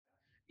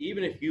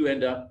even if you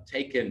end up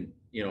taking,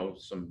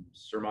 some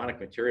sermonic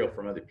material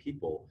from other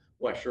people,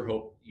 well, I sure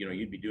hope,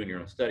 you'd be doing your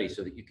own study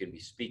so that you can be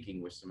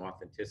speaking with some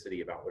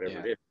authenticity about whatever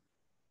Yeah. it is.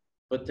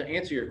 But to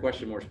answer your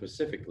question more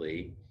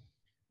specifically,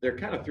 there are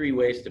kind of three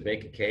ways to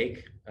bake a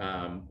cake.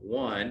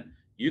 One,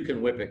 you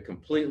can whip it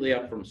completely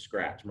up from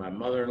scratch. My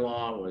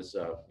mother-in-law was,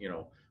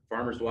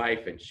 farmer's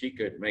wife, and she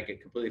could make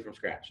it completely from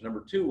scratch.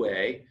 Number two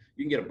way,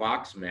 you can get a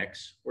box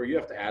mix where you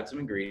have to add some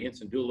ingredients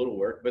and do a little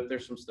work, but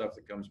there's some stuff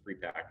that comes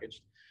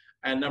prepackaged.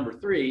 And number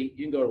three,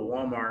 you can go to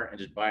Walmart and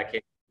just buy a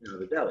cake from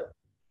the deli.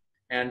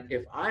 And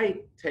if I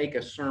take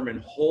a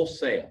sermon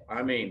wholesale,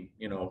 I mean,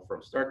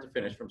 from start to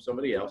finish from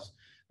somebody else,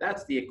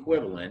 that's the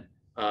equivalent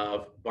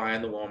of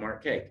buying the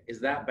Walmart cake. Is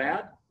that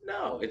bad?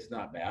 No, it's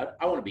not bad.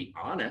 I want to be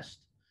honest.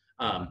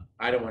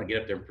 I don't want to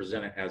get up there and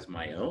present it as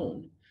my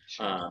own.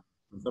 Sure.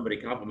 When somebody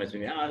compliments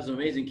me, that's an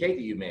amazing cake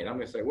that you made. I'm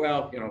going to say,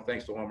 well,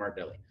 thanks to Walmart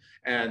Deli.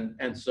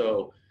 And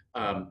so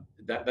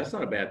that's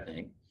not a bad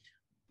thing.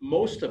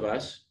 Most of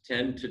us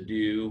tend to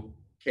do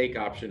cake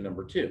option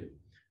number two.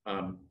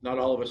 Not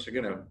all of us are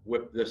going to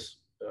whip this,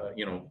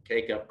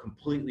 cake up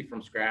completely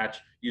from scratch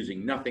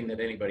using nothing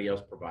that anybody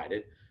else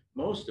provided.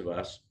 Most of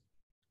us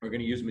are going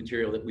to use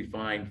material that we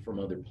find from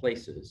other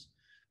places.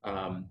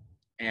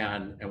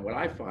 And what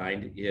I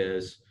find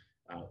is,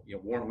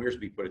 Warren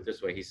Wiersbe put it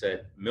this way. He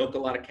said, milk a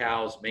lot of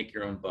cows, make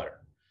your own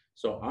butter.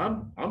 So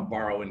I'm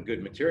borrowing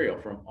good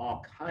material from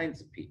all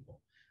kinds of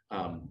people.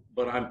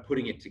 But I'm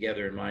putting it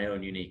together in my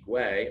own unique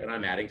way, and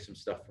I'm adding some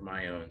stuff from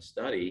my own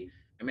study.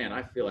 And man,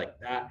 I feel like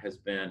that has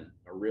been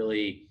a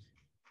really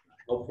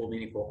helpful,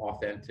 meaningful,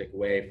 authentic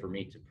way for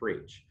me to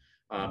preach.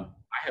 I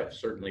have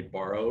certainly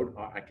borrowed,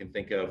 I can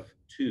think of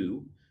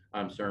two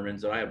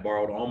sermons that I have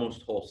borrowed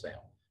almost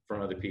wholesale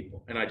from other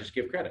people. And I just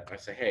give credit. I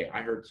say, hey,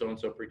 I heard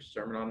so-and-so preach a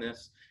sermon on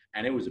this,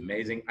 and it was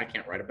amazing. I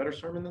can't write a better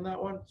sermon than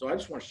that one. So I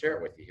just want to share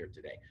it with you here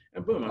today.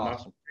 And boom, I'm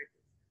awesome.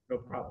 No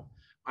problem.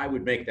 I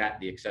would make that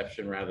the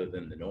exception rather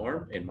than the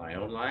norm in my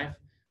own life.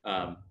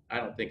 I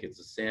don't think it's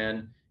a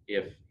sin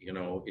if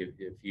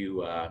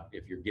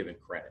you're given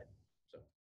credit.